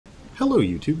Hello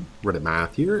YouTube,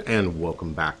 RedAtMath here, and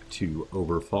welcome back to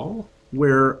Overfall,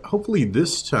 where hopefully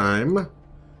this time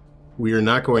we are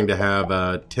not going to have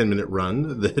a 10-minute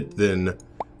run that then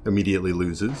immediately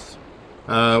loses.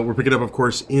 We're picking up, of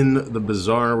course, in the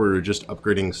bazaar where we're just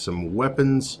upgrading some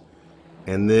weapons,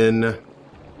 and then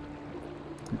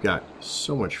we've got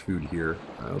so much food here.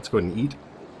 Let's go ahead and eat.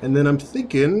 And then I'm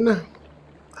thinking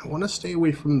I want to stay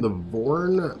away from the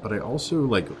Vorn, but I also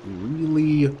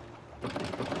really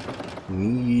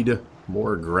need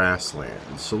more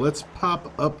grassland. So let's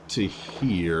pop up to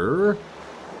here.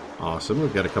 Awesome.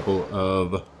 We've got a couple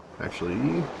of,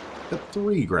 actually, got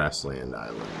 3 grassland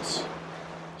islands.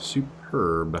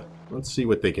 Superb. Let's see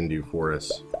what they can do for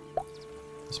us.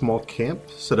 A small camp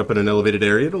set up in an elevated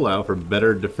area to allow for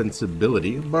better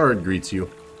defensibility. A bard greets you,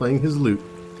 playing his lute.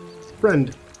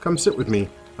 Friend, come sit with me.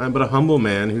 I'm but a humble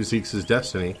man who seeks his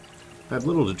destiny. I have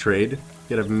little to trade,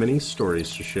 yet have many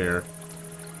stories to share.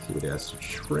 He would ask to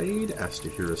trade, ask to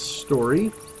hear a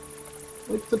story.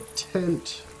 Like the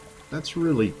tent. That's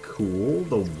really cool.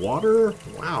 The water?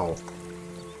 Wow.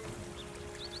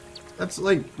 That's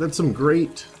some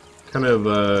great kind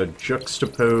of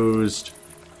juxtaposed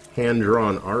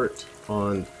hand-drawn art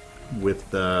on with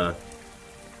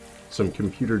some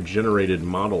computer-generated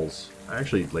models. I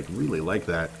actually really like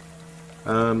that.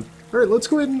 Alright, let's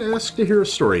go ahead and ask to hear a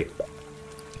story.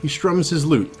 He strums his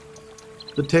lute.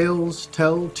 The tales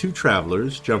tell 2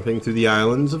 travelers jumping through the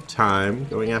islands of time,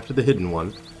 going after the hidden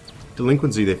one.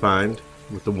 Delinquency they find,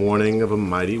 with the warning of a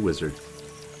mighty wizard.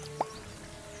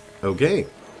 Okay.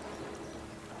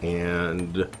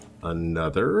 And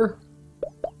another.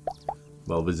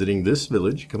 While visiting this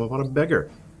village, you come upon a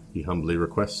beggar. He humbly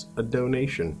requests a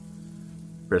donation.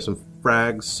 Spare some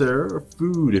frags, sir, or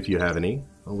food if you have any.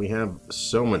 Oh, we have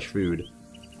so much food.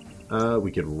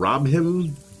 We could rob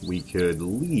him, we could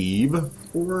leave,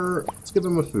 or let's give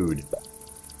him a food.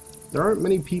 There aren't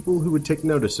many people who would take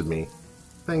notice of me.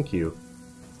 Thank you.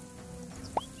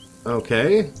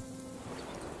 Okay.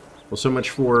 Well, so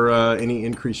much for any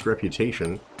increased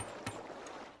reputation.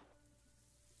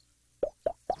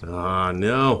 Ah,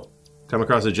 no. Come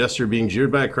across a jester being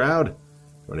jeered by a crowd.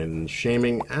 Going in and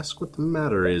shaming, ask what the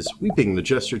matter is. Weeping, the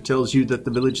jester tells you that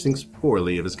the village thinks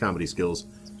poorly of his comedy skills.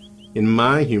 In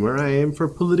my humor, I aim for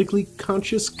politically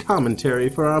conscious commentary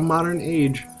for our modern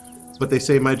age, but they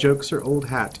say my jokes are old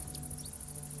hat.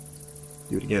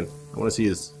 Do it again. I want to see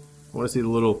the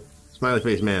little smiley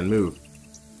face man move.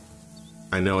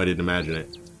 I know I didn't imagine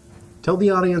it. Tell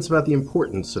the audience about the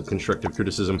importance of constructive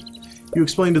criticism. You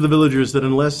explain to the villagers that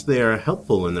unless they are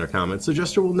helpful in their comments, the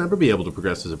jester will never be able to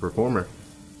progress as a performer.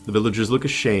 The villagers look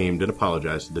ashamed and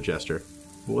apologize to the jester.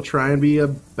 We'll try and be a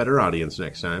better audience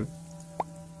next time.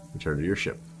 Return to your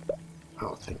ship.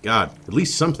 Oh, thank God. At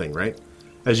least something, right?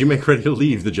 As you make ready to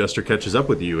leave, the jester catches up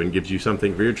with you and gives you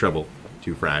something for your trouble.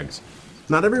 2 frags.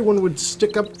 Not everyone would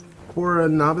stick up for a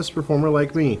novice performer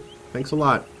like me. Thanks a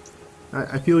lot.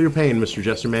 I feel your pain, Mr.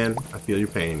 Jester Man. I feel your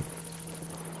pain.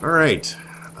 Alright.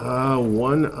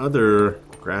 One other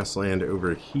grassland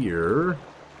over here.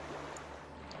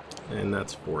 And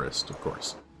that's forest, of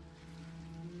course.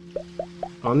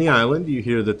 On the island, you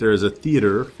hear that there is a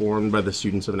theater formed by the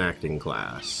students of an acting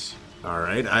class.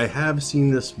 Alright, I have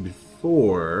seen this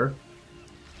before.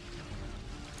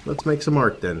 Let's make some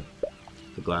art then.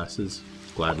 The glasses.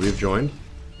 Glad we've joined.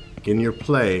 Begin your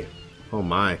play. Oh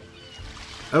my.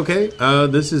 Okay,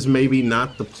 this is maybe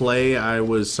not the play I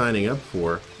was signing up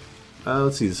for.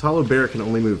 Let's see, this hollow bear can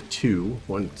only move 2.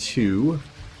 1, 2.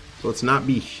 So let's not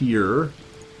be here.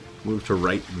 Move to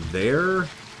right there.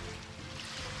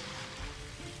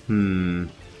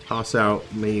 Toss out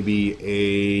maybe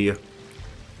a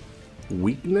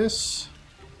weakness.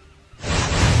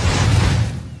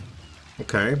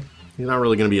 Okay. He's not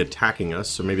really going to be attacking us,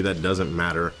 so maybe that doesn't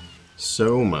matter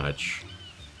so much.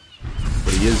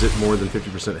 But he is at more than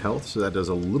 50% health, so that does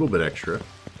a little bit extra.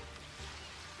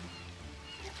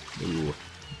 Ooh,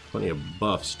 plenty of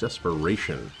buffs.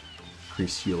 Desperation.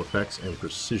 Increased heal effects and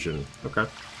precision. Okay.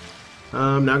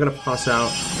 I'm now going to toss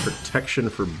out protection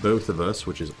for both of us,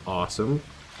 which is awesome.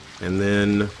 And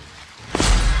then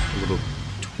a little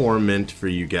torment for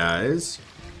you guys.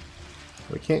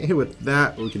 We can't hit with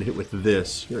that, but we can hit with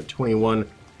this. You're at 21,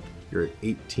 you're at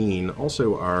 18.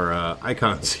 Also, our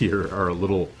icons here are a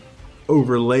little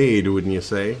overlaid, wouldn't you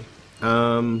say?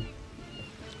 Let's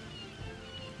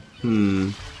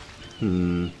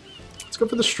go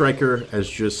for the striker as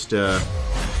just...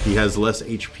 he has less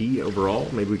HP overall.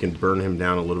 Maybe we can burn him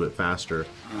down a little bit faster.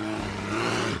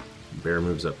 Bear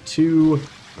moves up 2.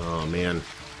 Oh, man.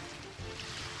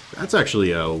 That's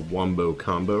actually a wombo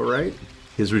combo, right?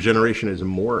 His regeneration is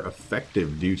more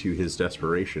effective due to his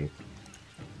desperation.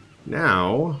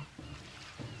 Now,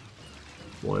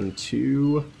 1,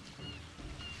 2.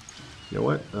 You know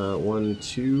what? 1,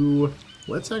 2.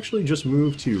 Let's actually just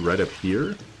move to right up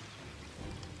here.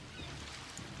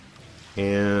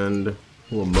 And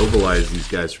we'll mobilize these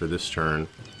guys for this turn.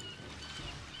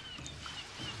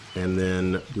 And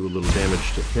then do a little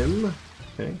damage to him.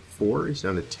 Okay, 4. He's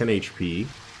down to 10 HP.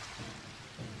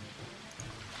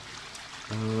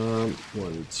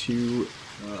 1, 2.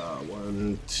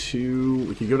 1, 2.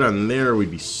 We could go down there.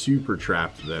 We'd be super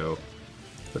trapped, though.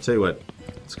 I'll tell you what.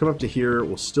 Let's come up to here.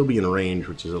 We'll still be in range,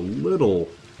 which is a little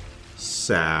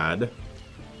sad.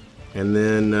 And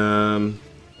then, you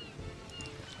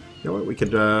know what? We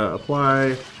could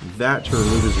apply that to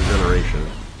remove his regeneration.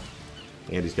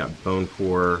 And he's got Bone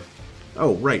Core.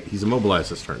 Oh, right. He's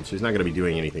immobilized this turn, so he's not going to be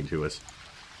doing anything to us.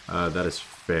 That is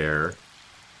fair.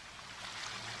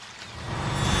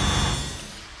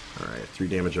 Alright, 3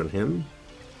 damage on him.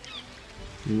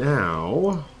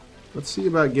 Now, let's see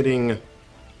about getting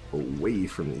away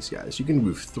from these guys. You can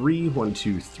move 3. 1,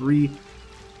 2, 3.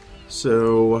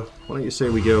 So, why don't you say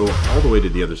we go all the way to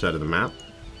the other side of the map.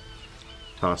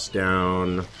 Toss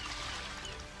down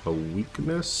a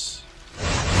weakness.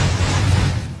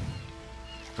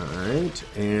 Alright,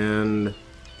 and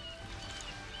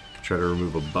try to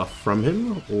remove a buff from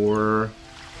him, or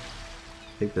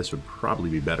I think this would probably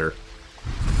be better.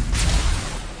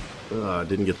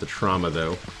 Didn't get the trauma,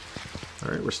 though.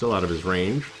 Alright, we're still out of his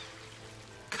range.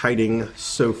 Kiting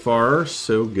so far,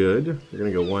 so good. We're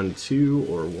going to go 1, 2,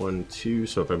 or 1, 2,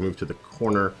 so if I move to the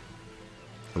corner,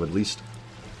 I'm at least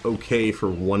okay for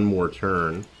one more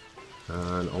turn.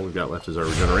 And all we've got left is our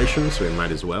regeneration, so we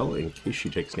might as well, in case she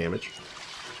takes damage.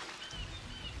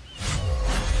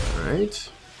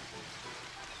 Alright.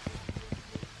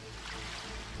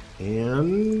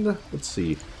 And let's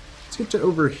see. Let's get to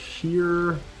over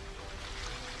here.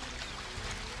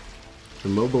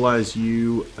 Immobilize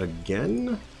you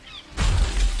again.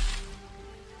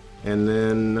 And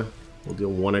then we'll deal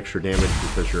 1 extra damage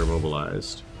because you're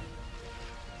immobilized.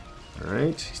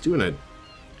 Alright, he's doing a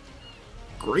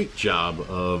great job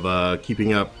of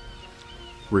keeping up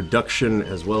reduction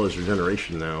as well as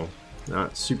regeneration now.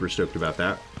 Not super stoked about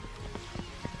that.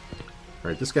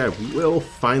 Alright, this guy will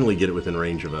finally get it within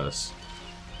range of us.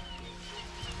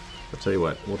 I'll tell you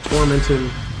what, we'll torment him.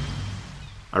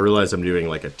 I realize I'm doing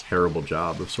like a terrible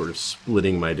job of sort of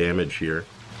splitting my damage here.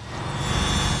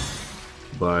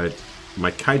 But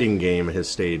my kiting game has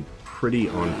stayed pretty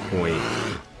on point.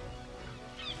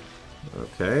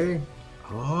 Okay.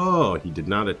 Oh, he did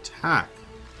not attack.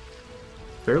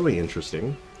 Fairly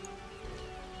interesting.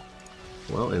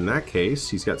 Well, in that case,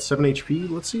 he's got 7 HP.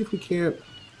 Let's see if we can't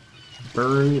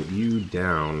burn you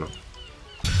down.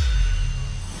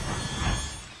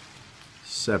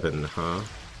 7, huh?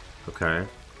 Okay.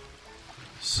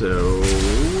 So,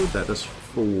 that does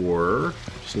 4.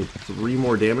 Just need 3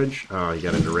 more damage. Oh, he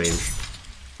got into range.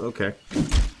 Okay.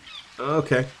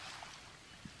 Okay.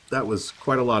 That was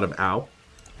quite a lot of ow.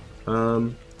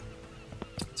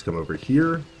 Let's come over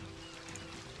here.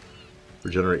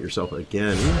 Regenerate yourself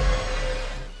again.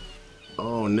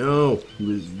 Oh no,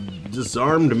 he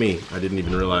disarmed me. I didn't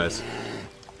even realize.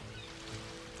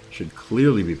 Should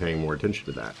clearly be paying more attention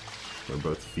to that. We're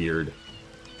both feared.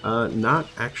 Not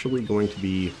actually going to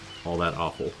be all that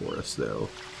awful for us, though.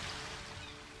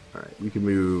 Alright, we can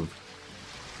move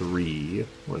 3.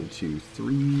 1, 2,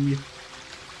 3.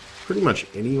 Pretty much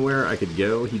anywhere I could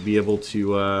go, he'd be able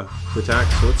to attack,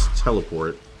 so let's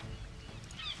teleport.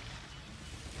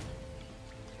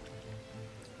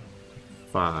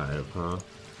 5, huh?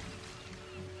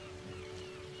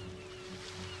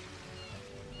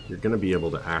 You're gonna be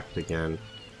able to act again.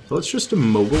 So let's just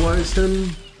immobilize him,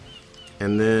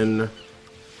 and then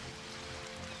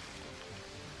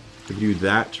to do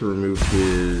that to remove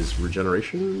his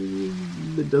regeneration.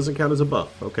 It doesn't count as a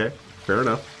buff. Okay, fair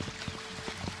enough.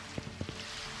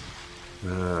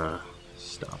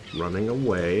 Stop running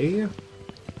away.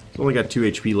 It's only got 2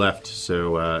 HP left,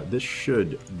 so this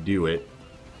should do it.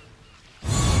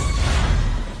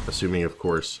 Assuming, of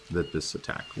course, that this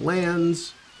attack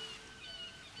lands.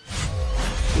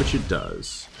 Which it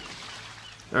does.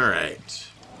 Alright.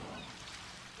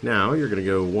 Now, you're going to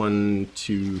go 1,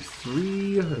 2,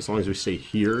 3. As long as we stay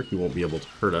here, he won't be able to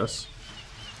hurt us.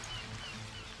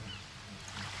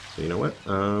 So you know what?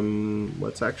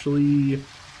 Let's actually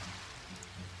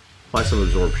apply some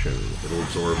absorption. It'll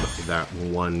absorb that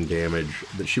 1 damage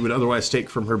that she would otherwise take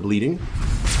from her bleeding.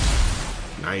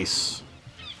 Nice.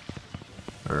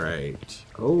 Alright.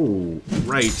 Oh,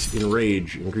 right.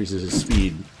 Enrage increases his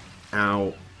speed.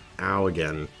 Ow. Ow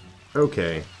again.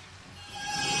 Okay.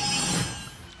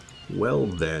 Well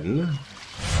then.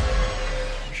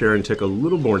 Sharon took a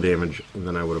little more damage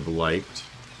than I would have liked.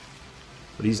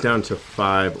 But he's down to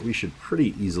 5. We should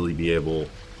pretty easily be able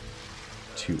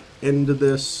to end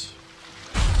this.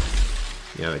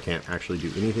 Yeah, they can't actually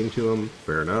do anything to him.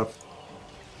 Fair enough.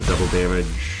 The double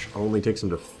damage only takes him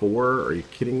to 4. Are you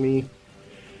kidding me?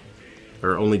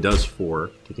 Or only does 4,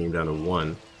 taking him down to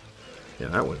 1. Yeah,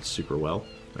 that went super well.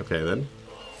 Okay, then.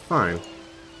 Fine.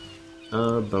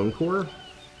 Bone Core.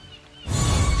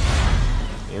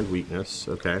 And weakness.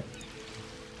 Okay.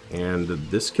 And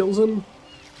this kills him?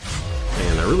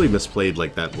 Man, I really misplayed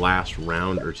like that last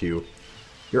round or two.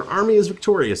 Your army is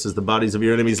victorious as the bodies of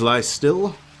your enemies lie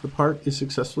still. The part is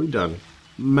successfully done.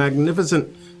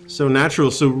 Magnificent. So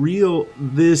natural, so real.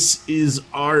 This is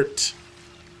art.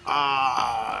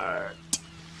 Art.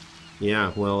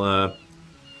 Yeah, well,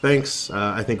 thanks.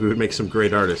 I think we would make some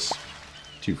great artists.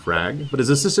 To Frag. But his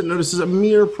assistant notices a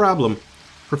mere problem.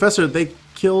 Professor, they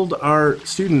killed our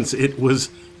students. It was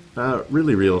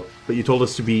really real. But you told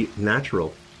us to be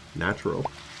natural. Natural.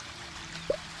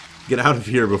 Get out of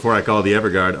here before I call the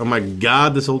Everguard. Oh my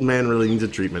god, this old man really needs a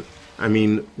treatment. I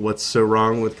mean, what's so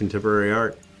wrong with contemporary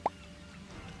art?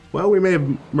 Well, we may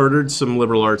have murdered some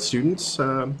liberal arts students,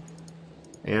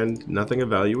 and nothing of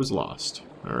value was lost.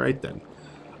 Alright then.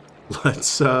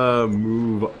 Let's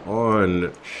move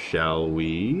on, shall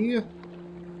we?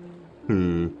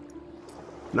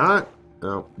 Not...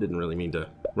 Oh, didn't really mean to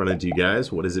run into you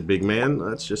guys. What is it, big man?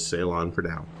 Let's just sail on for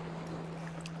now.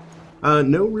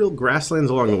 No real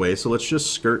grasslands along the way, so let's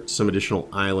just skirt some additional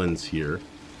islands here.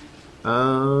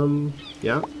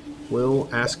 Yeah. We'll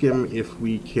ask him if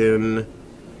we can...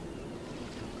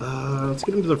 let's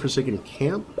get him to the Forsaken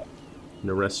Camp.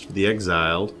 No rest for the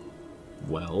exiled.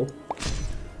 Well,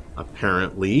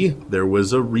 apparently there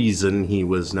was a reason he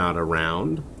was not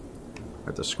around.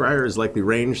 Right, the Scryer is likely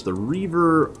ranged. The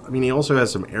Reaver, I mean, he also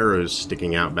has some arrows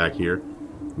sticking out back here.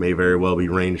 May very well be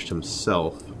ranged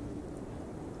himself.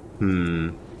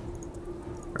 Alright,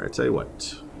 tell you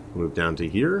what. Move down to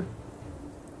here.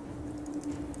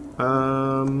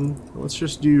 Let's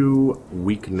just do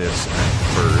weakness at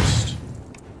first.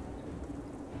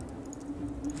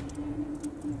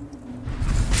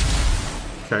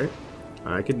 Okay,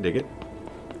 I can dig it.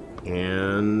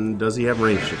 And does he have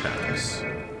ranged attacks?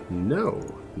 No.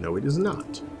 No, he does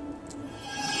not.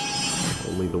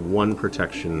 Only the one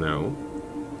protection, though.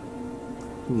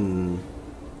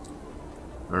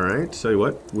 Alright, tell you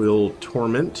what. We'll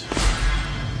Torment.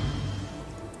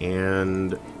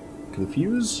 And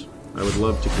Confuse? I would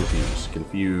love to Confuse.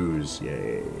 Confuse,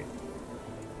 yay.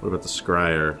 What about the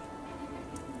Scryer?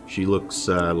 She looks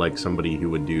like somebody who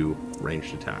would do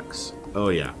ranged attacks. Oh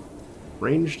yeah.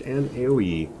 Ranged and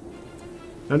AoE.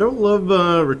 I don't love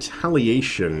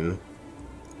Retaliation.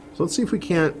 So let's see if we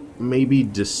can't maybe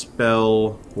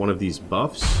dispel one of these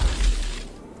buffs.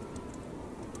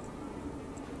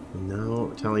 No,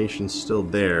 Retaliation's still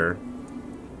there.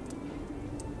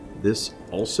 This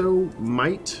also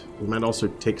might. We might also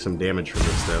take some damage from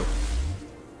this, though.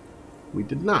 We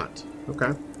did not.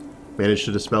 Okay. Managed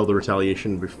to dispel the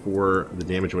Retaliation before the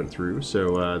damage went through,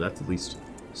 so that's at least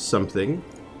something.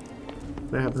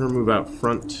 I have her move out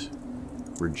front,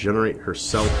 regenerate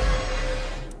herself,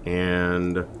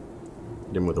 and hit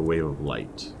him with a wave of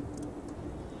light.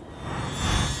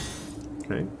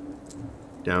 Okay.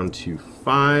 Down to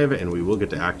 5, and we will get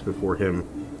to act before him.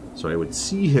 So I would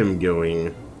see him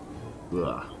going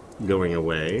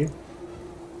away.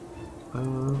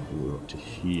 We'll up to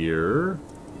here.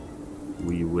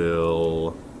 We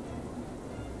will,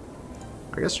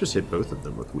 I guess, just hit both of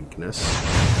them with weakness.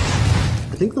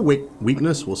 I think the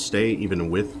weakness will stay even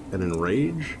with an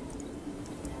enrage.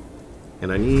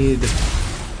 And I need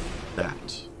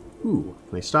that. Ooh,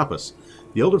 they stop us.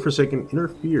 The Elder Forsaken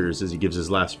interferes as he gives his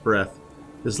last breath.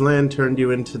 This land turned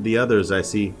you into the others, I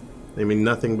see. They mean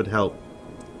nothing but help.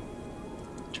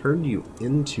 Turned you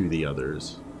into the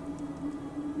others.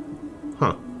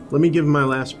 Huh. Let me give my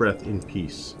last breath in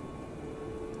peace.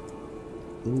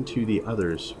 Into the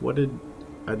others. What did...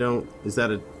 I don't... Is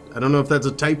that a... I don't know if that's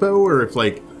a typo or if,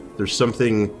 like, there's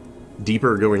something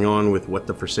deeper going on with what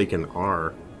the Forsaken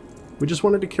are. We just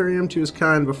wanted to carry him to his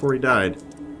kind before he died.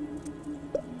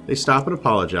 They stop and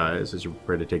apologize as you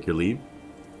prepare to take your leave.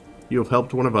 You have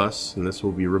helped one of us, and this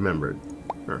will be remembered.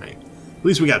 Alright. At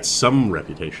least we got some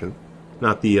reputation.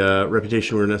 Not the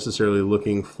reputation we're necessarily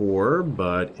looking for,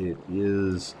 but it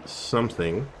is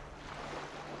something.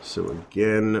 So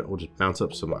again, we'll just bounce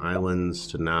up some islands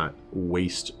to not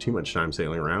waste too much time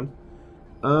sailing around.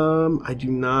 I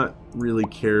do not really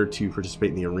care to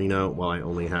participate in the arena while I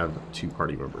only have 2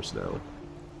 party members, though.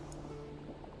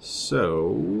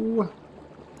 So,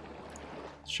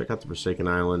 let's check out the Forsaken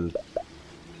Island.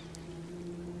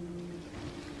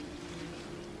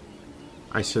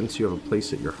 I sense you have a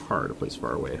place at your heart, a place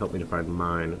far away. Help me to find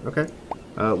mine. Okay.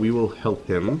 We will help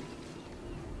him.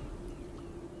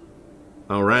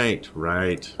 Alright,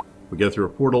 right. We go through a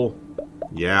portal.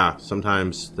 Yeah,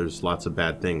 sometimes there's lots of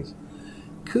bad things.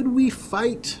 Could we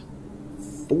fight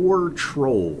 4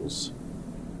 trolls?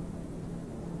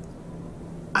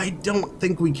 I don't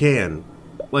think we can.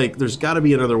 Like, there's got to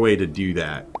be another way to do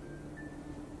that.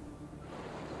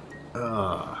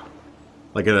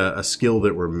 Like a skill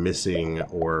that we're missing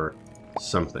or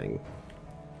something.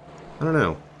 I don't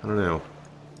know. I don't know.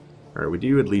 Alright, we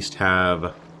do at least have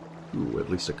at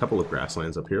least a couple of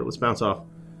grasslands up here. Let's bounce off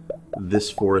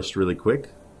this forest really quick.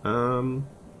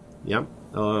 Yeah.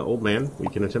 Old man, we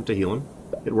can attempt to heal him.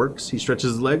 It works. He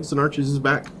stretches his legs and arches his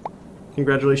back.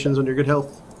 Congratulations on your good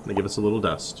health. They give us a little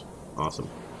dust. Awesome.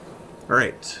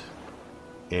 Alright.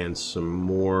 And some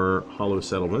more hollow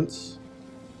settlements.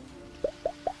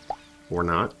 Or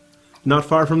not. Not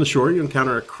far from the shore, you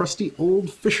encounter a crusty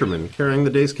old fisherman carrying the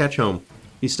day's catch home.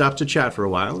 He stops to chat for a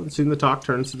while, and soon the talk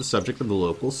turns to the subject of the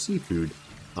local seafood.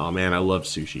 Oh man, I love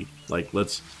sushi. Like,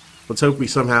 let's hope we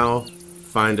somehow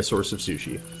find a source of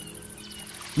sushi.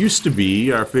 Used to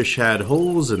be, our fish had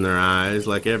holes in their eyes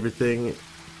like everything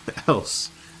else.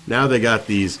 Now they got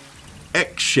these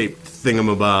X-shaped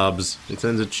thingamabobs. It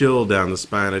sends a chill down the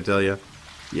spine, I tell ya.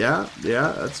 Yeah,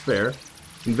 that's fair.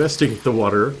 Investigate the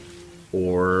water,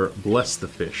 or bless the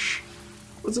fish.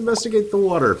 Let's investigate the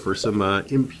water for some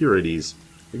impurities.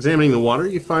 Examining the water,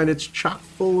 you find it's chock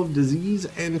full of disease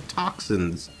and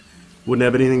toxins. Wouldn't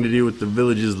have anything to do with the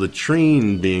village's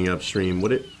latrine being upstream,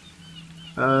 would it?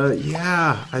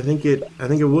 Yeah, I think it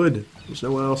would. There's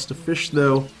nowhere else to fish,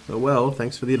 though. Oh well,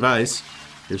 thanks for the advice.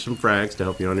 Here's some frags to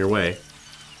help you on your way.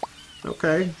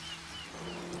 Okay.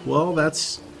 Well,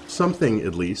 that's something,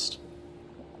 at least.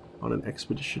 On an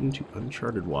expedition to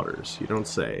uncharted waters, you don't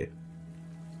say.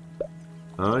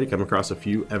 You come across a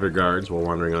few Everguards while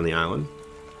wandering on the island.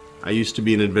 I used to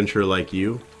be an adventurer like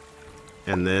you.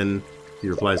 And then, he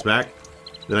replies back,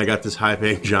 then I got this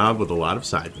high-paying job with a lot of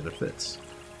side benefits.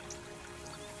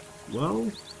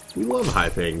 Well, we love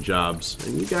high-paying jobs,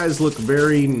 and you guys look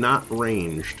very not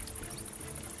ranged.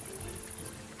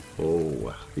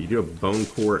 Oh, you do have bone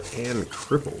poor and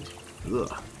crippled.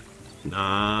 Ugh.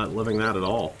 Not loving that at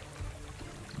all.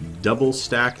 Double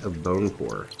stack of bone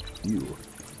core. Ew.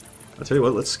 I'll tell you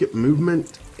what, let's skip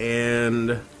movement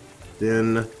and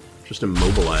then just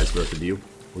immobilize both of you.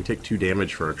 We take 2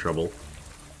 damage for our trouble,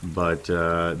 but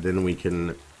then we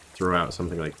can throw out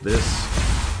something like this.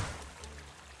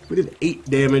 We did 8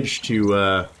 damage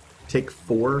to take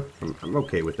 4. I'm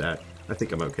okay with that. I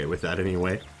think I'm okay with that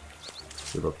anyway.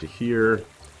 Move up to here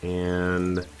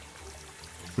and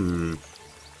you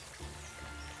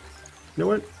know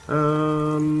what?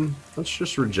 Let's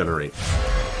just regenerate.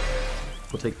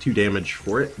 We'll take 2 damage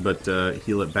for it, but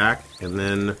heal it back, and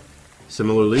then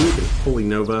similarly, we can Holy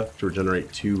Nova to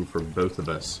regenerate 2 for both of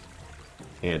us,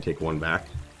 and take 1 back.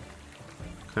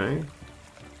 Okay. You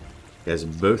guys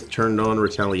both turned on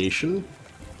Retaliation.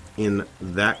 In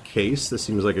that case, this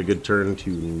seems like a good turn to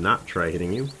not try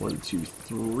hitting you. 1, 2,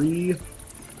 3.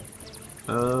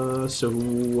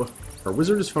 So our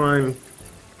wizard is fine.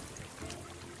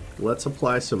 Let's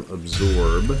apply some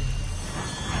Absorb.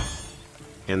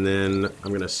 And then I'm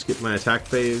going to skip my attack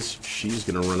phase. She's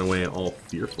going to run away all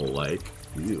fearful-like.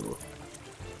 Ew.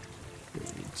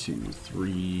 1, 2,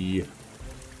 3.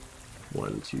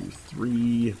 1, 2,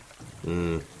 3.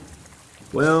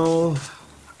 Well,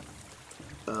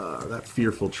 that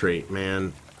fearful trait,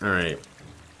 man. Alright.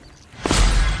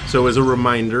 So as a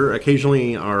reminder,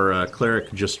 occasionally our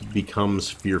cleric just becomes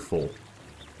fearful.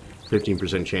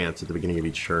 15% chance at the beginning of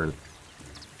each turn.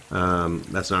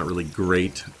 That's not really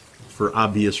great for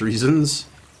obvious reasons.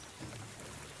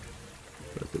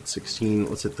 But at 16,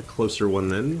 let's hit the closer one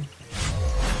then.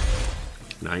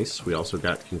 Nice. We also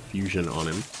got Confusion on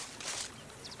him.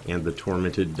 And the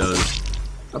Tormented does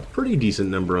a pretty decent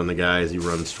number on the guy as he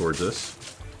runs towards us.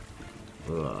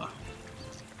 Ugh.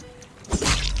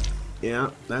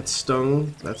 Yeah, that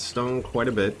stung. That stung quite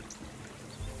a bit.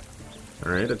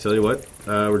 Alright, I tell you what.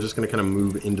 We're just going to kind of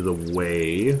move into the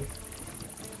way.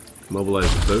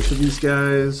 Mobilize both of these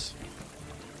guys.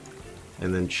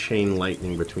 And then Chain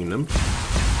Lightning between them.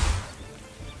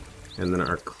 And then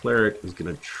our Cleric is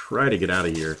going to try to get out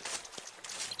of here.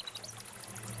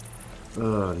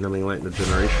 Numbing Light and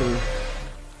Regeneration.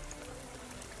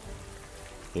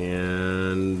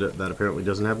 And that apparently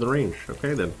doesn't have the range.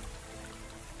 Okay, then.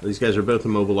 These guys are both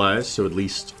immobilized, so at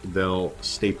least they'll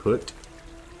stay put.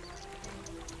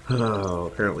 Oh,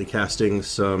 apparently casting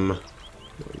some 1,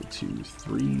 2,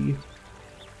 3.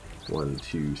 1,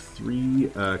 2,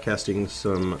 3. Casting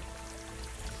some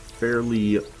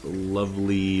fairly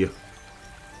lovely...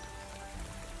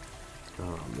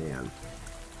 Oh, man.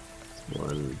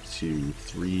 1, 2,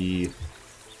 3...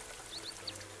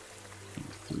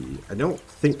 I don't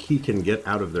think he can get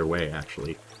out of their way,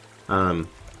 actually.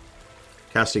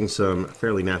 Casting some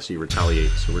fairly nasty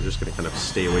retaliate, so we're just going to kind of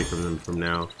stay away from them from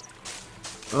now.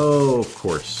 Oh, of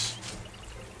course.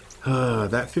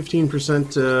 That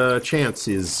 15% chance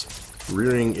is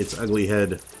rearing its ugly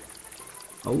head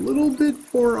a little bit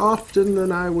more often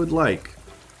than I would like.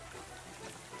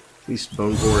 At least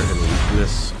Bone Bore and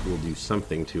Weakness will do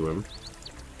something to him.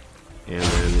 And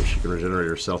then she can regenerate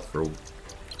herself for a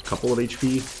couple of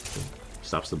HP.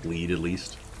 Stops the bleed, at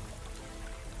least.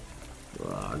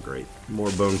 Ah, great. More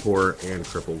Bone Core and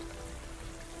crippled.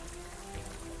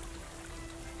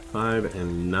 5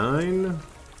 and 9.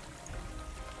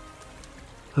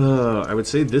 I would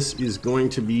say this is going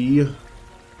to be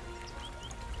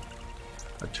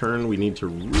a turn we need to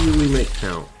really make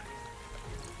count.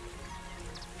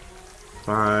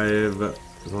 5.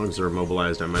 As long as they're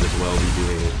immobilized, I might as well be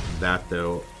doing that,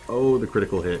 though. Oh, the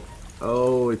critical hit.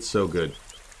 Oh, it's so good.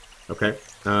 Okay.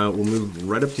 We'll move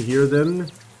right up to here, then.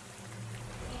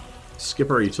 Skip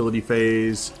our utility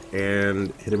phase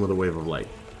and hit him with a wave of light.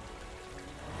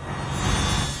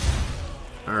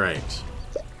 Alright.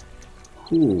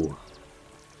 Ooh.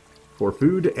 For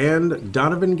food, and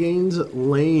Donovan gains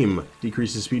lame.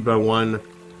 Decreases speed by 1.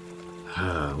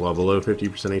 While below 50%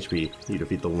 HP. You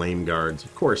defeat the lame guards.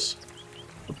 Of course.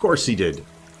 Of course he did.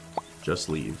 Just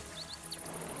leave.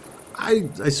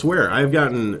 I swear, I've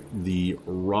gotten the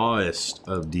rawest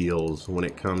of deals when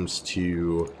it comes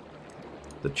to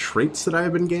the traits that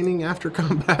I've been gaining after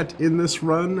combat in this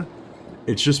run.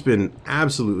 It's just been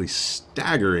absolutely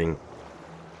staggering.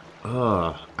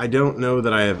 I don't know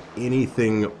that I have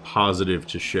anything positive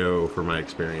to show for my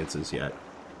experiences yet.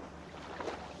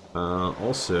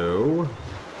 Also,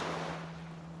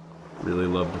 really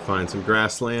love to find some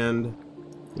grassland.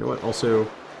 You know what? Also,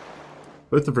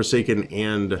 both the Forsaken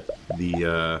and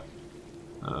the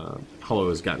Hollow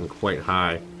has gotten quite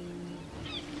high.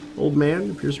 Old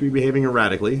man appears to be behaving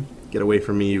erratically. Get away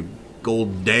from me, you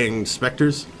gold-danged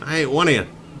specters. I ain't one of you.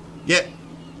 Get!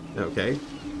 Okay.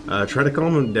 Try to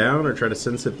calm him down, or try to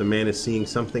sense if the man is seeing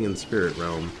something in the spirit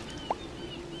realm.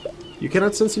 You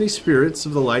cannot sense any spirits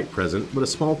of the light present, but a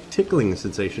small tickling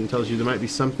sensation tells you there might be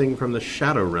something from the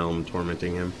shadow realm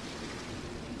tormenting him.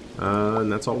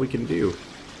 And that's all we can do.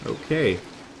 Okay.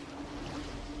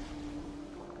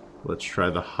 Let's try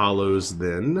the hollows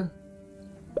then.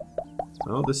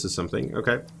 Oh, this is something.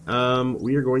 Okay.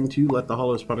 We are going to let the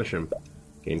hollows punish him.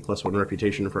 Gain +1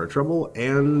 reputation for our trouble,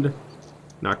 and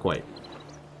not quite.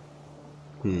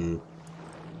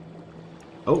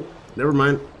 Oh, never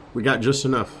mind. We got just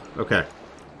enough. Okay.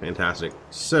 Fantastic.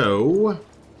 So,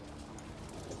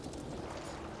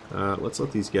 let's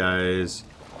let these guys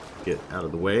get out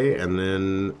of the way, and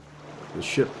then the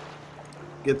ship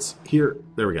gets here.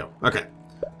 There we go. Okay.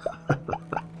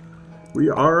 We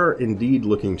are indeed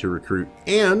looking to recruit,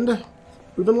 and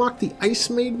we've unlocked the Ice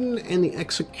Maiden and the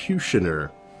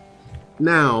Executioner.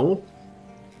 Now,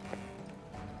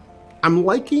 I'm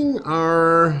liking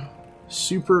our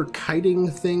super kiting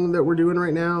thing that we're doing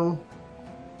right now.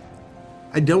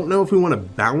 I don't know if we want to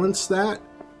balance that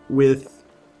with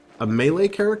a melee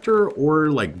character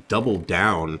or like double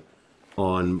down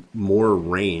on more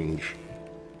range.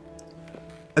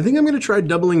 I think I'm going to try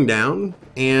doubling down,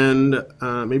 and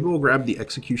maybe we'll grab the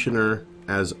Executioner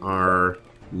as our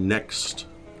next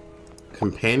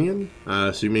companion,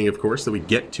 assuming, of course, that we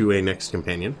get to a next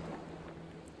companion.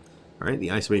 Alright,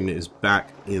 the Ice Maiden is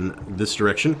back in this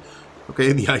direction.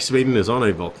 Okay, the Ice Maiden is on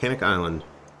a volcanic island.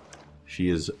 She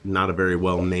is not a very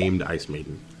well-named Ice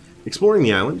Maiden. Exploring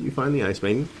the island, you find the Ice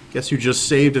Maiden. Guess who just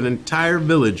saved an entire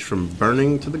village from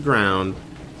burning to the ground?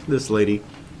 This lady.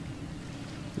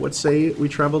 What say we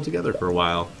travel together for a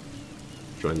while?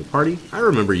 Join the party. I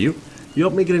remember you. You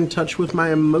helped me get in touch with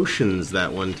my emotions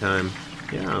that one time.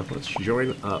 Yeah, let's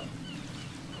join up.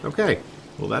 Okay,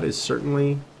 well that is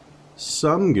certainly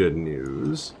some good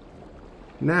news.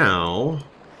 Now,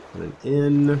 an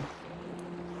inn.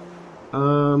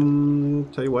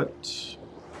 Tell you what.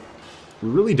 We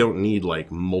really don't need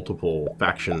like multiple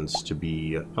factions to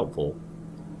be helpful.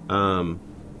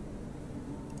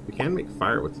 We can make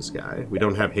fire with this guy. We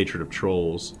don't have hatred of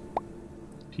trolls.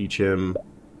 Teach him.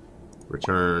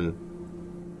 Return.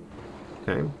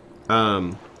 Okay.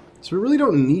 So we really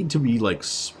don't need to be like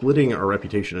splitting our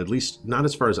reputation, at least not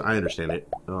as far as I understand it.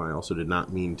 Oh, I also did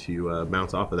not mean to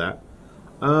bounce off of that.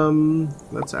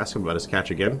 Let's ask him about his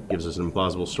catch again. Gives us an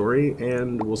implausible story,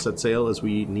 and we'll set sail as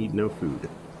we need no food.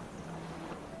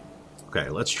 Okay,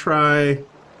 let's try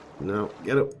No,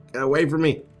 get away from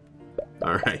me.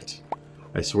 Alright.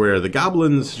 I swear, the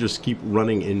goblins just keep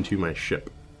running into my ship.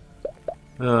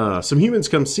 Some humans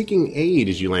come seeking aid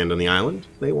as you land on the island.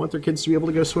 They want their kids to be able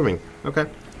to go swimming. Okay,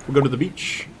 we'll go to the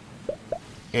beach.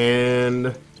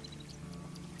 And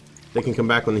they can come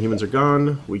back when the humans are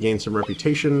gone. We gain some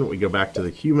reputation. We go back to the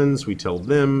humans. We tell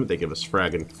them. They give us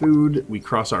frag and food. We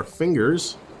cross our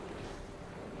fingers.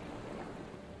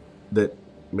 That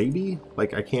maybe?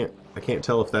 Like, I can't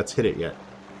tell if that's hit it yet.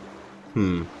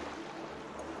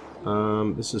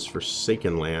 This is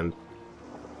Forsaken Land.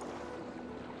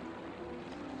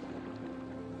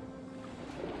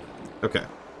 Okay.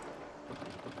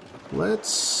 Let's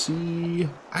see.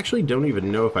 I actually don't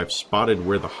even know if I've spotted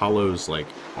where the hollows, like,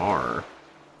 are.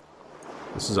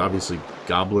 This is obviously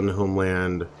Goblin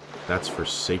Homeland. That's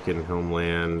Forsaken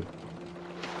Homeland.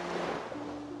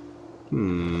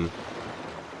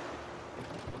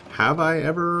 Have I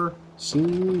ever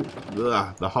seen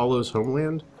the Hollow's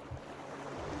Homeland?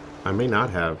 I may not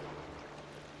have.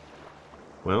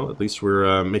 Well, at least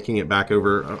we're making it back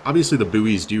over. Obviously, the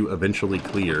buoys do eventually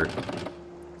clear.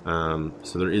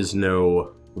 So there is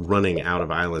no running out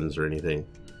of islands or anything.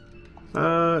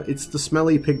 It's the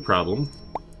smelly pig problem.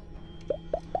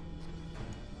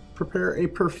 Prepare a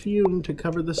perfume to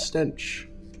cover the stench.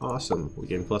 Awesome. We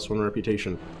gain +1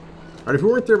 reputation. Alright, if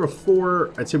we weren't there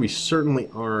before, I'd say we certainly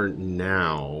are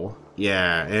now.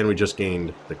 Yeah, and we just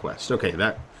gained the quest. Okay,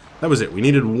 that was it. We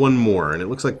needed one more, and it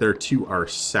looks like they're to our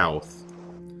south.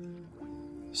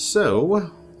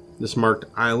 So, this marked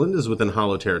island is within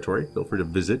Hollow territory. Feel free to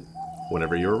visit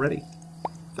whenever you're ready.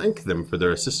 Thank them for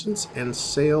their assistance and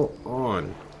sail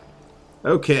on.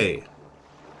 Okay.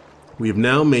 We have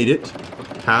now made it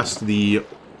past the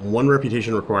 1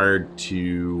 reputation required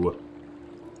to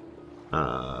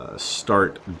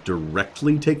start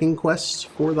directly taking quests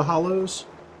for the Hollows,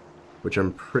 which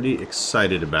I'm pretty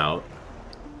excited about.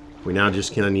 We now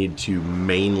just kind of need to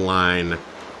mainline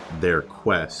their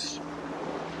quest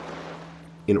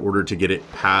in order to get it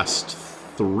past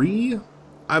 3,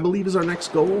 I believe is our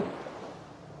next goal.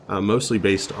 Mostly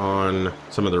based on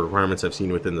some of the requirements I've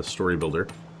seen within the story builder.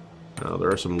 There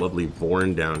are some lovely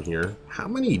Vorn down here. How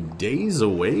many days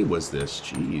away was this?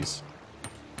 Jeez.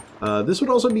 This would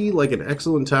also be like an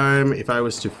excellent time if I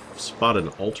was to spot an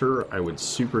altar. I would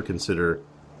super consider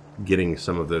getting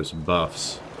some of those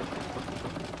buffs.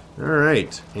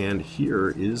 Alright, and here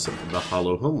is the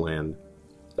Hollow Homeland.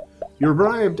 You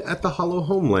arrived at the Hollow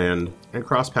Homeland and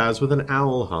crossed paths with an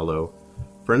owl hollow.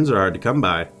 Friends are hard to come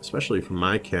by, especially from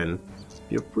my ken.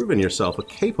 You have proven yourself a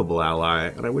capable ally,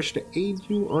 and I wish to aid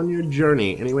you on your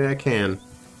journey any way I can.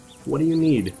 What do you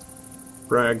need?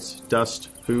 Frags, dust,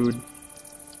 food?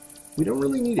 We don't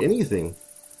really need anything.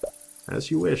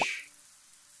 As you wish.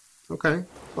 Okay.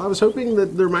 Well, I was hoping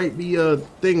that there might be a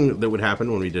thing that would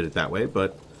happen when we did it that way,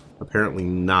 but apparently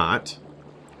not.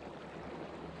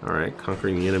 Alright,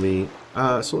 conquering the enemy.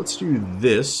 So let's do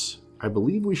this. I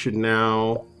believe we should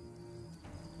now...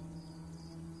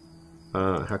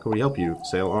 how can we help you?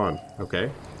 Sail on. Okay.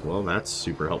 Well, that's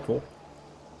super helpful.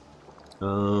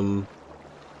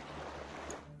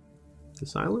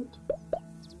 This island?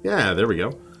 Yeah, there we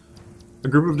go. A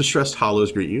group of distressed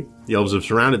hollows greet you. The elves have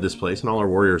surrounded this place, and all our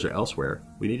warriors are elsewhere.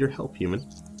 We need your help, human.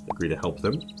 Agree to help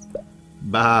them.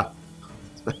 Bah.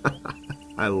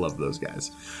 I love those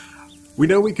guys. We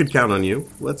know we could count on you.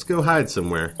 Let's go hide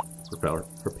somewhere.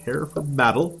 Prepare for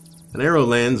battle. An arrow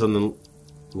lands on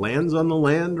the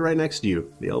land right next to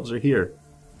you. The elves are here.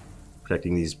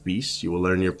 Protecting these beasts, you will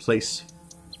learn your place.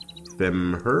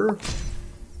 Femher?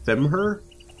 Femher?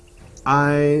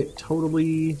 I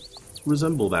totally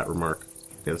resemble that remark.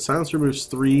 Okay, the silencer moves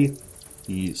 3.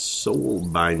 The soul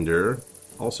binder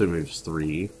also moves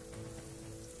 3.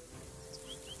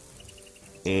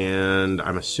 And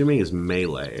I'm assuming is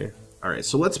melee. Alright,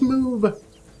 so let's move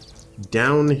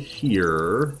down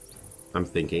here, I'm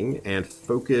thinking, and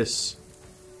focus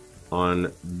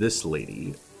on this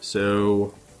lady.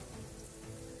 So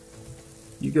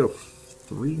you go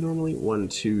 3 normally. 1,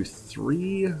 2,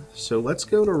 3. So let's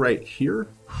go to right here.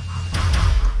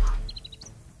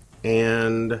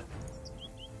 And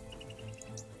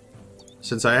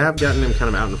since I have gotten him kind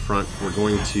of out in front, we're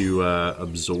going to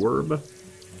absorb.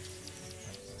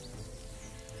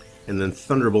 And then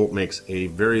Thunderbolt makes a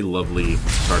very lovely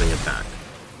starting attack.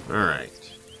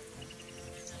 Alright.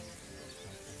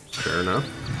 Fair enough.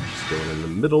 Just going in the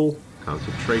middle.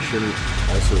 Concentration.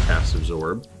 Also cast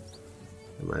Absorb.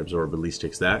 And my Absorb at least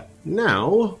takes that. Now,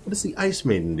 what does the Ice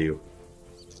Maiden do?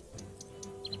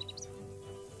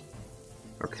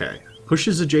 Okay.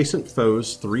 Pushes adjacent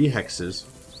foes 3 hexes.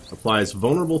 Applies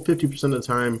vulnerable 50% of the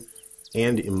time.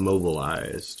 And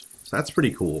immobilized. So that's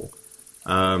pretty cool.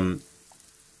 Kind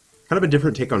of a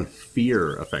different take on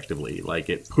fear, effectively. Like,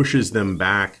 it pushes them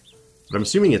back, but I'm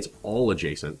assuming it's all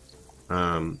adjacent.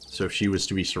 So if she was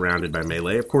to be surrounded by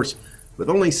melee, of course, with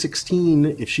only 16,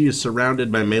 if she is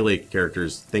surrounded by melee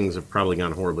characters, things have probably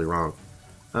gone horribly wrong.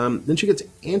 Then she gets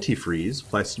Anti-Freeze,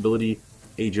 applies Stability,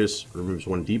 Aegis, removes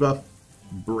 1 debuff.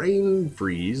 Brain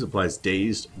Freeze, applies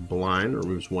Dazed, Blind,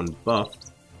 removes 1 buff.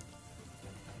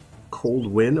 Cold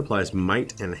Wind, applies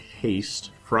Might and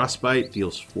Haste. Frostbite,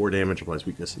 deals 4 damage, applies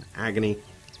Weakness and Agony.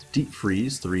 Deep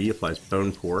Freeze, 3, applies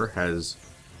Bone Pour, has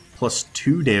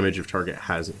 +2 damage if target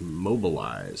has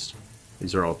immobilized.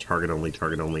 These are all target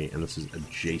only, and this is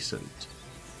adjacent.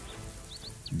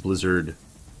 Blizzard,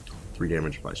 3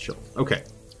 damage, applies Chill. Okay,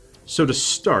 so to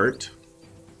start,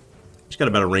 she's got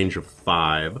about a range of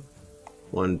 5.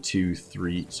 1, 2,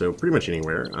 3, so pretty much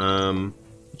anywhere. I'll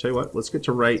tell you what, let's get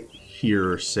to right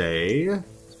here, say.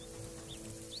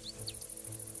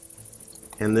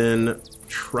 And then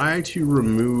try to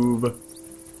remove...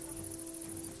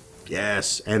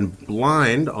 Yes, and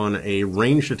blind on a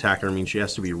ranged attacker means she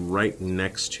has to be right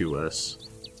next to us,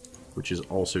 which is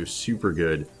also super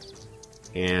good.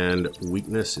 And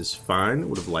weakness is fine.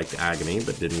 Would have liked agony,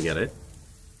 but didn't get it.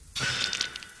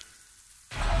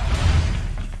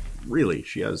 Really,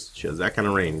 she has that kind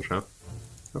of range, huh?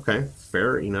 Okay,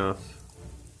 fair enough.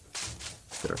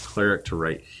 Get our cleric to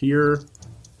right here.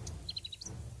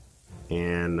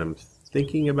 And I'm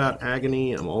thinking about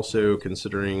agony. I'm also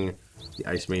considering the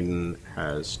Ice Maiden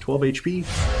has 12 HP.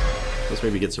 Let's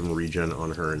maybe get some regen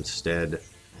on her instead.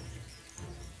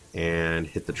 And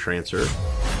hit the Trancer.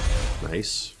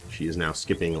 Nice. She is now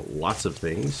skipping lots of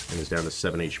things and is down to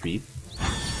 7 HP.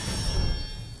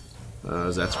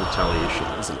 That's retaliation,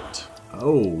 isn't it?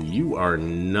 Oh, you are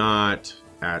not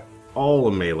at all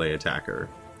a melee attacker.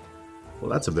 Well,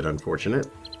 that's a bit unfortunate.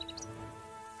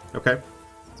 Okay.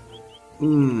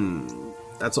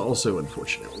 That's also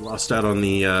unfortunate. We lost out on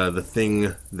the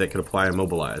thing that could apply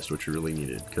immobilized, which we really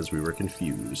needed because we were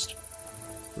confused.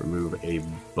 Remove a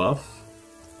buff.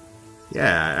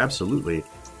 Yeah, absolutely.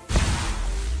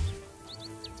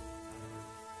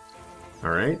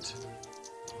 Alright.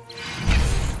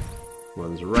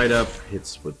 Runs right up,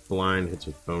 hits with blind, hits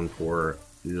with bone pour.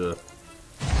 Ugh.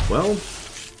 Well,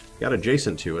 got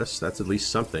adjacent to us. That's at least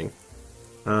something.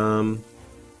 Will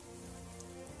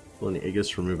an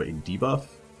Aegis remove a debuff?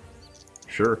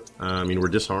 Sure. I mean, we're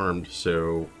disarmed,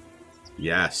 so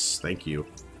yes, thank you.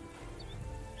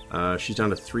 She's down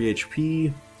to 3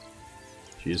 HP.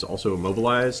 She is also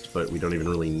immobilized, but we don't even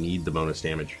really need the bonus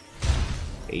damage.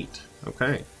 8.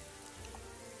 Okay.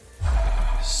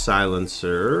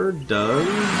 Silencer does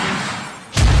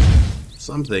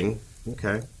something.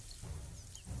 Okay.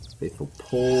 Faithful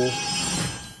Pull.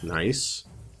 Nice.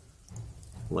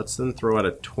 Let's then throw out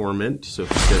a Torment, so if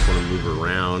you guys want to move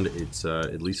around, it's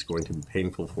at least going to be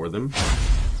painful for them.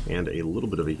 And a little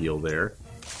bit of a heal there.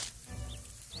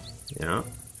 Yeah.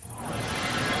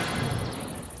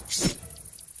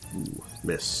 Ooh,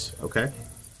 miss. Okay.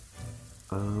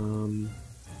 Don't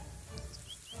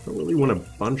really want to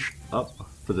bunch up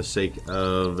for the sake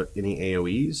of any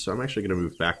AoEs, so I'm actually going to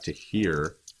move back to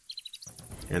here.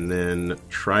 And then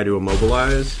try to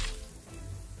immobilize.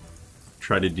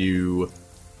 Try to do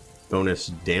bonus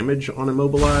damage on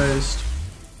immobilized.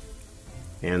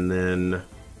 And then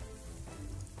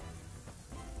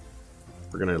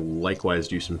we're going to likewise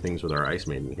do some things with our Ice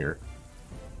Maiden here.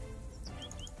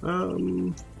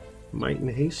 Might and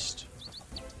Haste.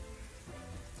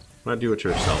 Not do it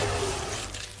to herself.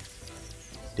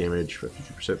 Damage for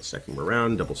 50% second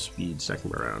round, double speed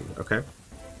second round. Okay.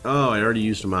 Oh, I already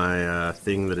used my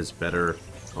thing that is better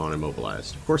on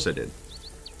immobilized. Of course I did.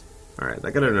 Alright,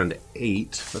 that got it down to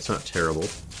 8. That's not terrible.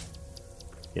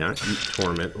 Yeah, eat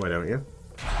Torment, why don't you?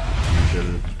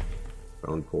 Fusion,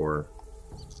 Bone Pour.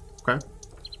 Okay.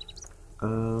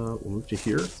 We'll move to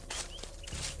here.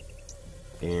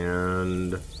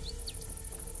 And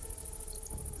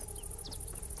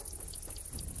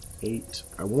 8.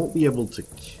 I won't be able to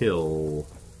kill.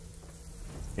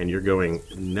 And you're going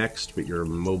next, but you're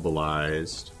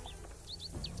immobilized.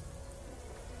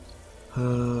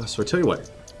 So I tell you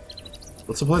what.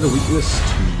 Let's apply the weakness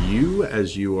to you,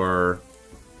 as you are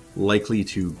likely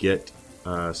to get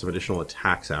some additional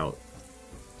attacks out.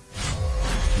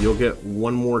 You'll get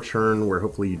one more turn where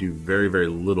hopefully you do very, very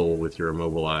little with your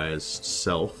immobilized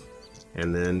self.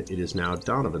 And then it is now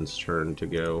Donovan's turn to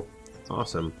go.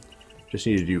 Awesome. Just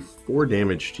need to do 4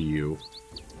 damage to you.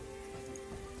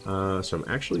 So I'm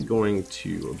actually going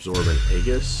to absorb an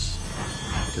Aegis,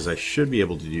 because I should be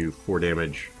able to do 4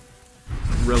 damage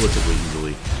relatively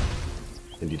easily.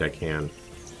 Indeed I can.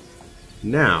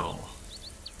 Now,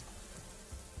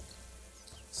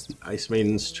 Ice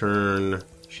Maiden's turn.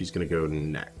 She's going to go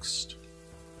next.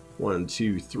 1,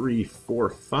 2, 3, 4,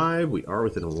 5. We are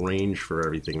within range for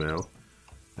everything, though.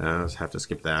 I'll just have to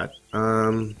skip that.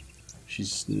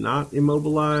 She's not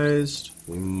immobilized.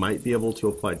 We might be able to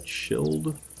apply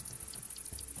chilled.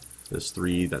 That's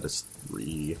 3. That is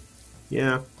 3.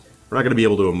 Yeah. We're not going to be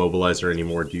able to immobilize her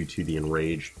anymore due to the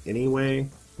enraged anyway.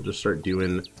 We'll just start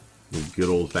doing the good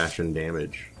old-fashioned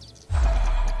damage.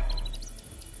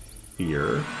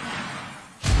 Here.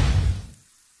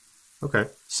 Okay.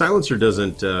 Silencer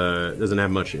doesn't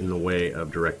have much in the way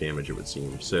of direct damage, it would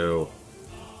seem. So,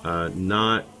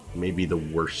 not maybe the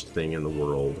worst thing in the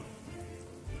world.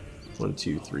 1,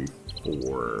 2, 3,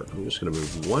 4. I'm just going to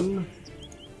move 1.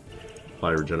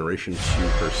 Apply regeneration to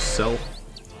herself.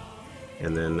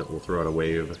 And then we'll throw out a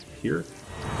wave here.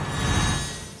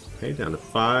 Okay, down to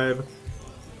 5.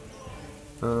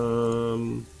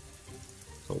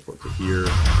 Teleport to here.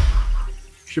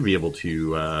 Should be able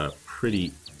to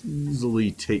pretty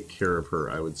easily take care of her,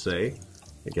 I would say.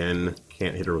 Again,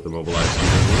 can't hit her with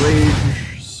Immobilized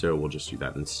Rage, so we'll just do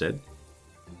that instead.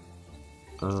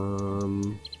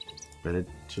 And it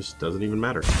just doesn't even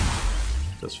matter.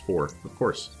 It does 4, of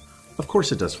course. Of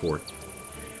course it does 4.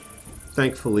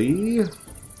 Thankfully,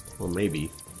 well,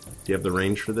 maybe. Do you have the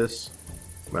range for this?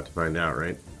 About to find out,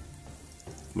 right?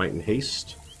 Might and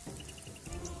Haste.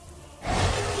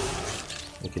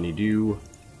 And can you do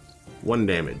 1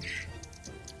 damage?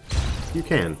 You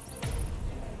can.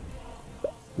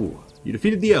 Ooh. You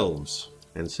defeated the elves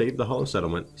and saved the Hollow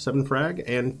Settlement. 7 frag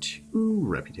and 2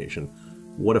 reputation.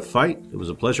 What a fight. It was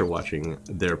a pleasure watching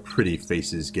their pretty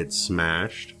faces get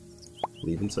smashed.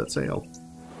 Leave and set sail.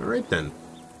 Alright then.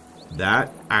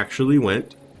 That actually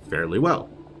went fairly well.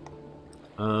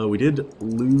 We did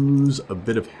lose a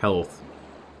bit of health.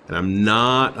 And I'm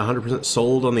not 100%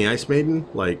 sold on the Ice Maiden.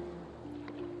 Like,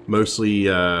 mostly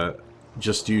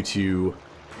just due to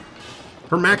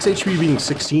her max HP being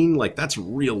 16. Like, that's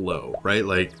real low, right?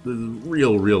 Like,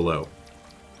 real low.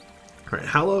 Alright,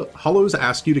 Hollows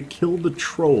ask you to kill the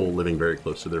troll living very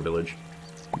close to their village.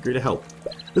 Agree to help.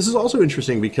 This is also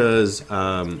interesting because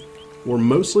we're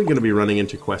mostly going to be running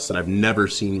into quests that I've never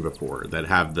seen before that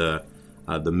have the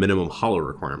minimum hollow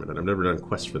requirement, and I've never done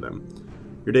quests for them.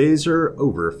 Your days are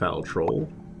over, foul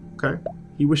troll. Okay.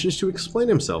 He wishes to explain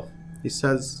himself. He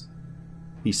says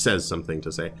something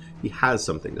to say. He has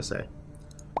something to say.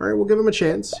 Alright, we'll give him a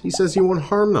chance. He says he won't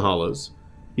harm the Hollows.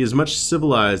 He is much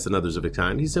civilized than others of his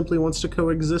kind. He simply wants to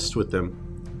coexist with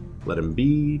them. Let him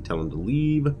be. Tell him to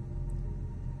leave.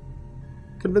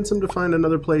 Convince him to find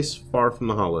another place far from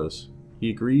the Hollows. He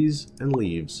agrees and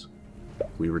leaves.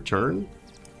 We return.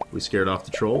 We scared off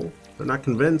the troll. They're not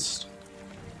convinced.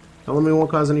 Tell them we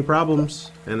won't cause any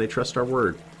problems, and they trust our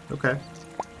word. Okay.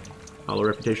 Hollow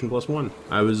reputation +1.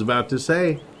 I was about to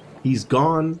say, he's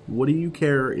gone. What do you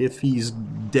care if he's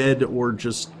dead or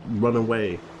just run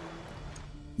away?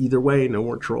 Either way, no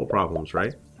more troll problems,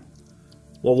 right?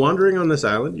 While wandering on this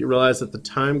island, you realize that the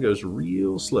time goes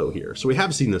real slow here. So we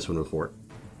have seen this one before.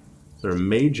 Is there a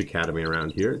mage academy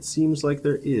around here? It seems like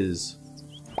there is.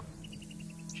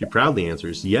 She proudly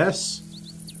answers, yes.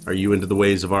 Are you into the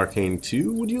ways of Arcane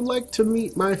too? Would you like to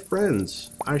meet my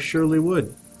friends? I surely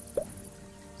would.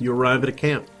 You arrive at a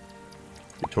camp.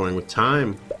 You're toying with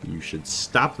time. You should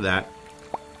stop that.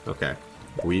 Okay.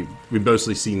 We've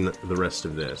mostly seen the rest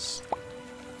of this.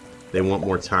 They want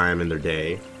more time in their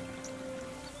day.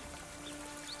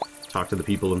 Talk to the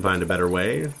people and find a better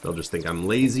way. They'll just think I'm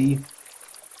lazy.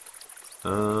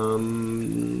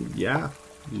 Yeah.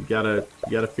 You gotta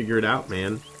figure it out,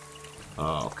 man.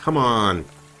 Oh, come on.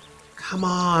 Come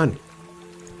on.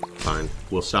 Fine.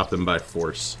 We'll stop them by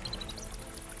force.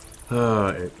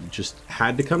 It just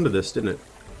had to come to this, didn't it?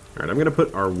 Alright, I'm gonna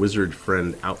put our wizard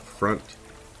friend out front.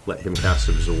 Let him cast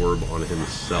Absorb on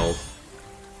himself.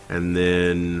 And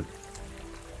then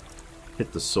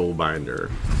hit the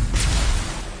Soulbinder.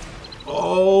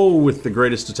 Oh, with the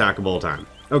greatest attack of all time.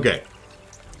 Okay.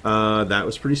 That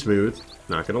was pretty smooth.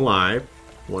 Not gonna lie.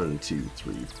 1, 2,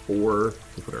 3, 4. We'll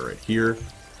put it right here.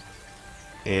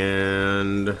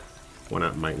 And why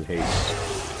not Might and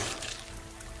Haste?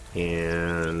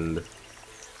 And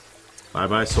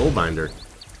bye-bye Soulbinder.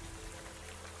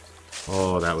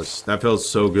 Oh, that feels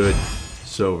so good.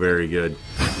 So very good.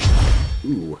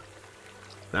 Ooh.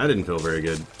 That didn't feel very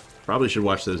good. Probably should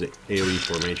watch those AoE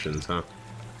formations, huh?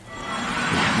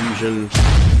 Confusion.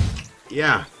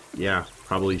 Yeah.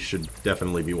 Probably should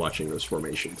definitely be watching those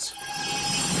formations.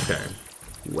 Okay.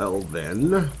 Well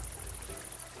then.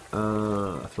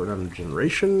 Throw down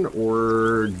regeneration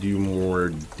or do more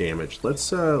damage.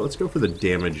 Let's go for the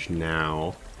damage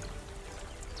now.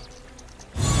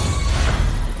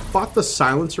 fought the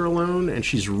Silencer alone, and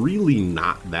she's really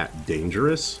not that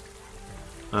dangerous.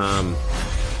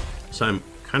 So I'm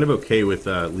kind of okay with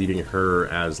leaving her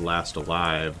as last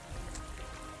alive.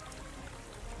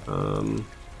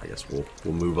 I guess we'll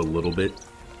move a little bit,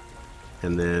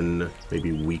 and then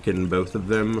maybe weaken both of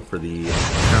them for the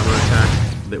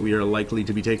counterattack that we are likely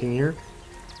to be taking here.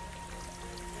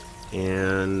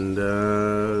 And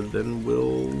then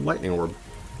we'll Lightning Orb.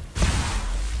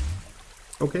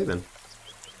 Okay then.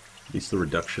 At least the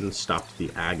reduction stopped the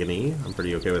agony. I'm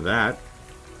pretty okay with that.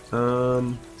 You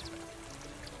know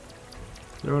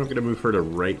what, I'm gonna move her to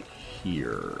right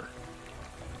here.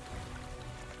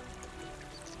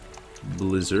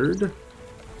 Blizzard.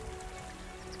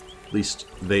 At least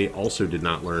they also did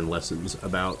not learn lessons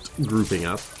about grouping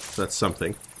up. So that's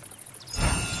something.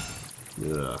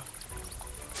 Ugh.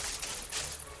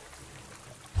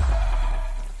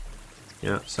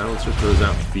 Yeah, Silencer throws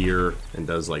out Fear and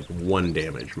does like 1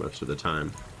 damage most of the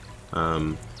time.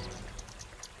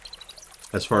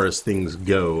 As far as things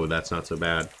go, that's not so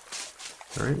bad.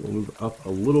 Alright, we'll move up a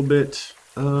little bit.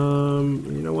 You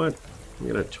know what? I'm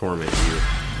gonna Torment you.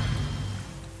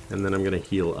 And then I'm gonna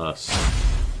heal us.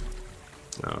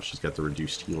 Oh, she's got the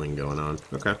reduced healing going on.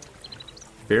 Okay.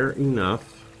 Fair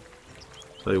enough.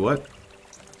 Tell you what,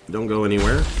 don't go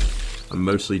anywhere. I'm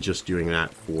mostly just doing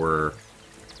that for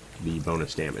the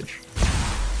bonus damage.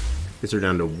 Gets her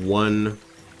down to 1.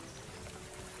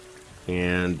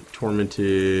 And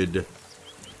Tormented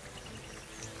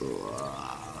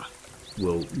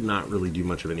will not really do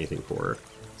much of anything for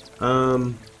her.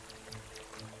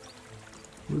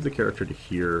 Move the character to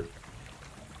here.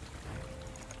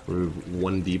 Remove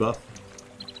 1 debuff.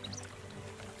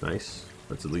 Nice.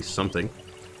 That's at least something.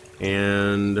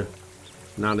 And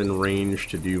not in range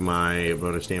to do my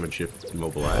bonus damage if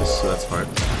immobilized, so that's fine.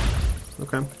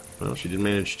 Okay. Well, she did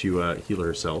manage to heal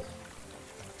herself.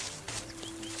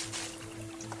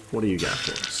 What do you got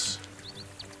for us?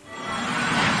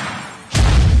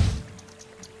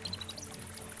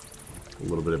 A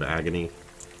little bit of agony.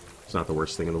 It's not the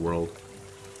worst thing in the world.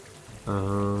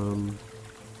 I'm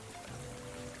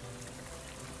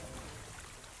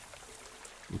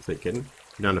thinking.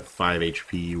 You're down to 5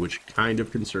 HP, which kind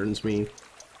of concerns me.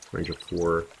 Range of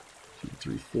 4, 2,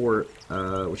 3, 4,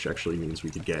 which actually means we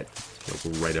could get like,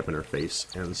 right up in her face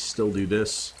and still do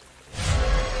this.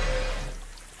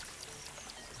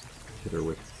 Hit her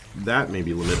with that,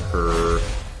 maybe limit her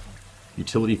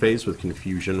utility phase with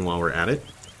Confusion while we're at it.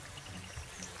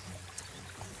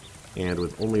 And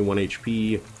with only 1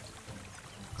 HP,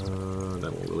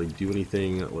 that won't really do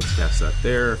anything. Let's cast that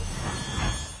there.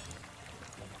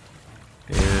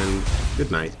 And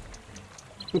good night.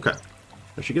 Okay.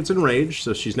 Now she gets enraged,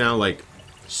 so she's now like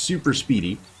super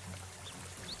speedy.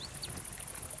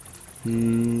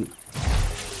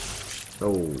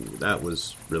 Oh, that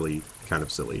was really kind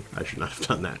of silly. I should not have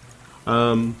done that.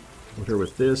 With her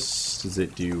with this, does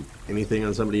it do anything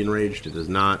on somebody enraged? It does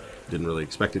not. Didn't really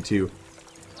expect it to.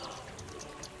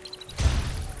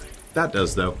 That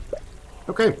does, though.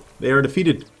 Okay, they are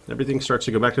defeated. Everything starts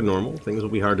to go back to normal. Things will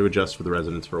be hard to adjust for the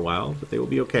residents for a while, but they will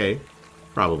be okay.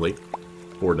 Probably.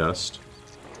 For dust.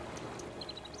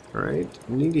 Alright,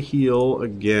 we need to heal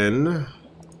again.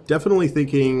 Definitely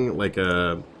thinking like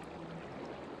an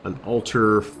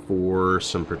altar for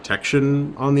some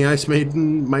protection on the Ice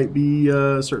Maiden might be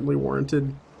certainly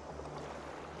warranted.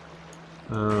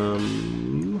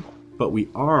 But we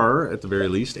are, at the very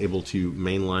least, able to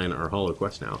mainline our Hollow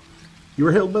quest now. You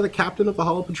are hailed by the captain of the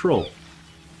Hollow Patrol.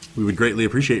 We would greatly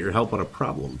appreciate your help on a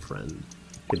problem, friend.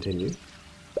 Continue.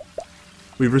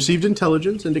 We've received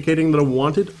intelligence indicating that a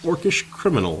wanted orcish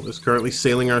criminal is currently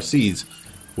sailing our seas.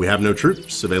 We have no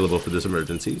troops available for this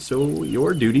emergency, so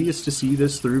your duty is to see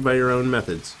this through by your own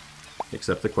methods.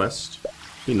 Accept the quest.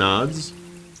 He nods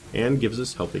and gives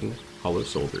us helping Hollow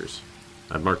soldiers.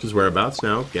 I've marked his whereabouts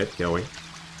now. Get going.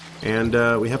 And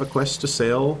we have a quest to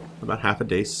sail about half a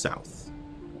day south.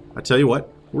 I tell you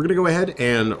what, we're going to go ahead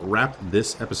and wrap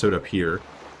this episode up here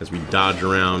as we dodge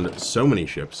around so many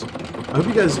ships. I hope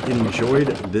you guys enjoyed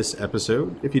this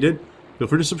episode. If you did, feel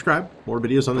free to subscribe. More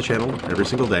videos on the channel every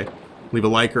single day. Leave a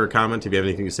like or a comment if you have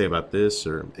anything to say about this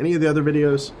or any of the other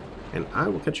videos. And I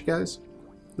will catch you guys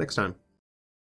next time.